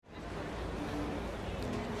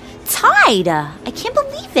tied. I can't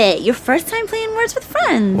believe it. Your first time playing Words with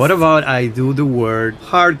Friends. What about I do the word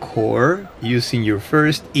hardcore using your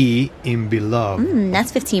first E in beloved?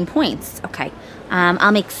 That's 15 points. Okay.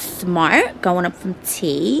 I'll make smart going up from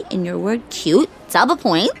T in your word cute. Double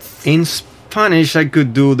points. In Spanish, I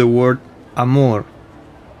could do the word amor.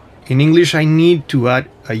 In English, I need to add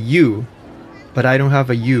a U, but I don't have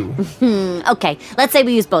a U. Okay, let's say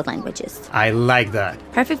we use both languages. I like that.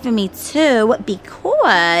 Perfect for me too,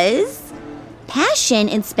 because passion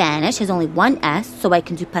in Spanish has only one S, so I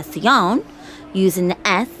can do pasión using the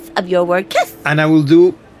S of your word kiss. And I will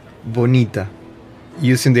do bonita,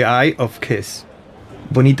 using the I of kiss.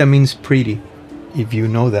 Bonita means pretty, if you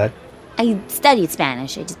know that. I studied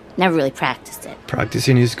Spanish, I just never really practiced it.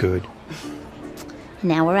 Practicing is good.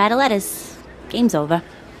 Now we're out of letters. Game's over.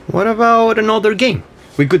 What about another game?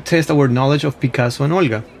 We could test our knowledge of Picasso and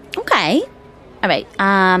Olga. Okay. All right.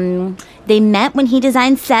 They met when he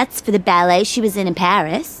designed sets for the ballet she was in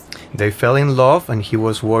Paris. They fell in love and he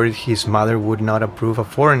was worried his mother would not approve a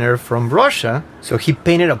foreigner from Russia, so he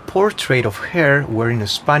painted a portrait of her wearing a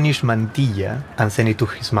Spanish mantilla and sent it to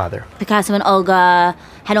his mother. Picasso and Olga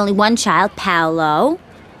had only one child, Pablo.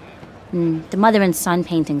 The mother and son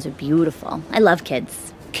paintings are beautiful. I love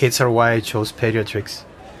kids. Kids are why I chose pediatrics.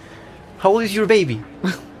 How old is your baby?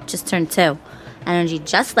 Just turned 2. Energy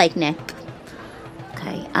just like Nick.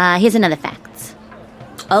 Okay, here's another fact.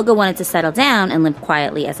 Olga wanted to settle down and live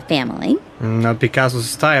quietly as a family. Not Picasso's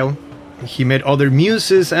style. He met other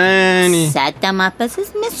muses and set them up as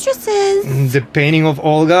his mistresses. The painting of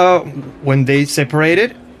Olga, when they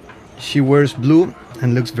separated, she wears blue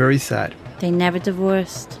and looks very sad. They never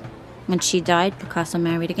divorced. When she died, Picasso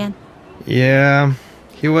married again. Yeah,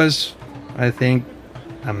 he was, I think,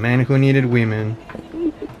 a man who needed women.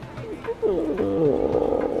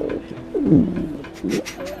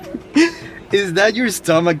 Is that your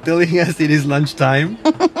stomach telling us it is lunchtime?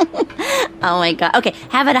 Oh my god. Okay,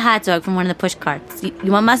 have it a hot dog from one of the push carts.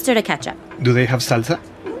 You want mustard or ketchup? Do they have salsa?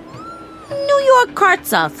 New York cart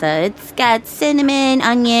salsa. It's got cinnamon,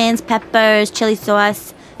 onions, peppers, chili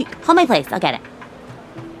sauce. Hold my place, I'll get it.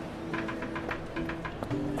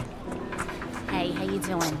 Hey, how you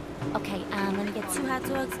doing? Okay, let me get 2 hot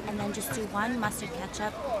dogs and then just do 1 mustard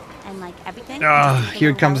ketchup and like everything.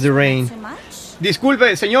 Here comes the rain. Too much?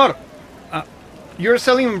 Disculpe, señor. You're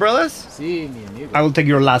selling umbrellas? Sí, mi amigo. I will take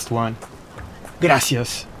your last one.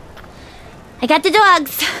 Gracias. I got the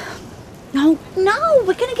dogs. No,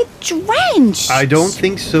 we're gonna get drenched. I don't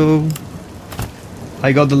think so.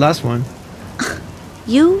 I got the last one.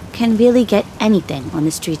 You can really get anything on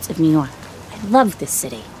the streets of New York. I love this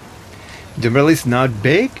city. The umbrella is not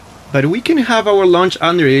big, but we can have our lunch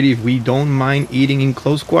under it if we don't mind eating in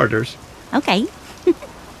close quarters. Okay.